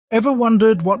Ever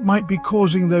wondered what might be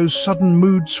causing those sudden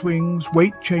mood swings,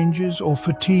 weight changes, or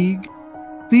fatigue?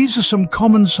 These are some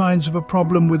common signs of a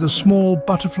problem with a small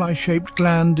butterfly-shaped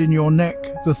gland in your neck,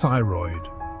 the thyroid.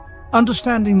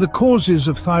 Understanding the causes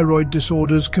of thyroid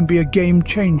disorders can be a game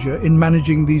changer in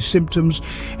managing these symptoms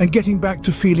and getting back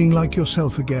to feeling like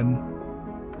yourself again.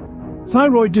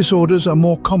 Thyroid disorders are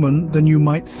more common than you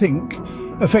might think,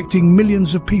 affecting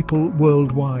millions of people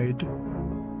worldwide.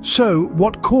 So,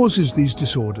 what causes these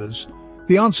disorders?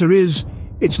 The answer is,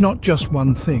 it's not just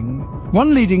one thing.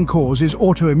 One leading cause is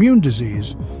autoimmune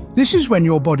disease. This is when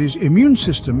your body's immune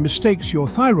system mistakes your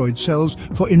thyroid cells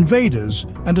for invaders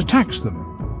and attacks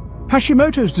them.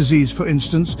 Hashimoto's disease, for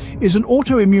instance, is an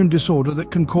autoimmune disorder that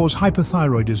can cause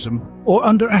hyperthyroidism or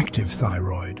underactive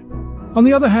thyroid. On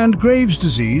the other hand, Graves'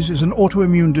 disease is an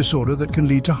autoimmune disorder that can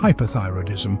lead to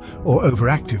hyperthyroidism or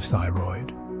overactive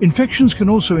thyroid. Infections can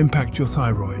also impact your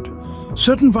thyroid.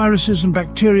 Certain viruses and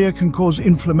bacteria can cause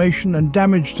inflammation and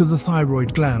damage to the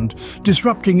thyroid gland,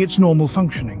 disrupting its normal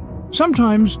functioning.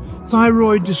 Sometimes,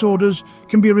 thyroid disorders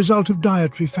can be a result of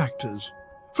dietary factors.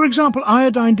 For example,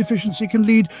 iodine deficiency can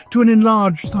lead to an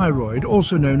enlarged thyroid,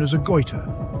 also known as a goiter.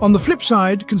 On the flip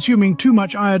side, consuming too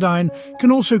much iodine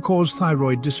can also cause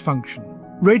thyroid dysfunction.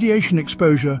 Radiation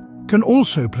exposure can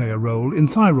also play a role in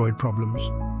thyroid problems.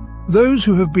 Those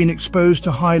who have been exposed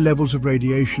to high levels of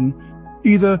radiation,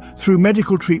 either through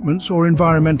medical treatments or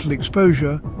environmental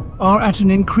exposure, are at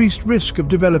an increased risk of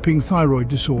developing thyroid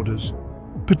disorders,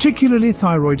 particularly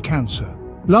thyroid cancer.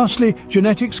 Lastly,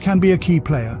 genetics can be a key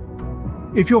player.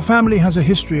 If your family has a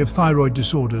history of thyroid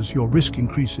disorders, your risk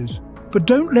increases. But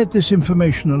don't let this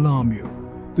information alarm you.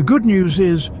 The good news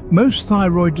is most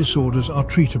thyroid disorders are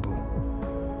treatable.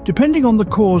 Depending on the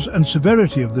cause and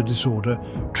severity of the disorder,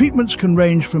 treatments can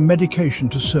range from medication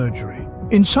to surgery.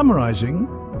 In summarizing,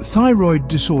 thyroid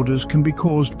disorders can be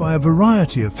caused by a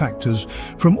variety of factors,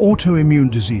 from autoimmune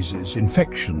diseases,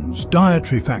 infections,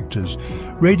 dietary factors,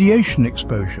 radiation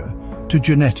exposure, to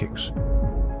genetics.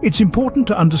 It's important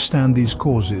to understand these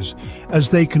causes,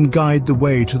 as they can guide the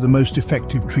way to the most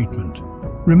effective treatment.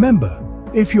 Remember,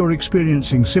 if you're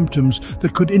experiencing symptoms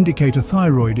that could indicate a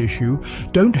thyroid issue,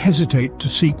 don't hesitate to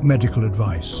seek medical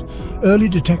advice. Early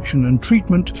detection and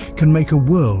treatment can make a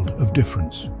world of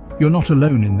difference. You're not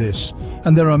alone in this,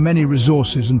 and there are many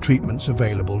resources and treatments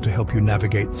available to help you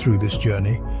navigate through this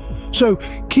journey. So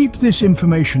keep this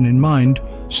information in mind,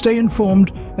 stay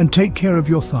informed, and take care of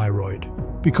your thyroid,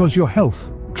 because your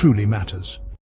health truly matters.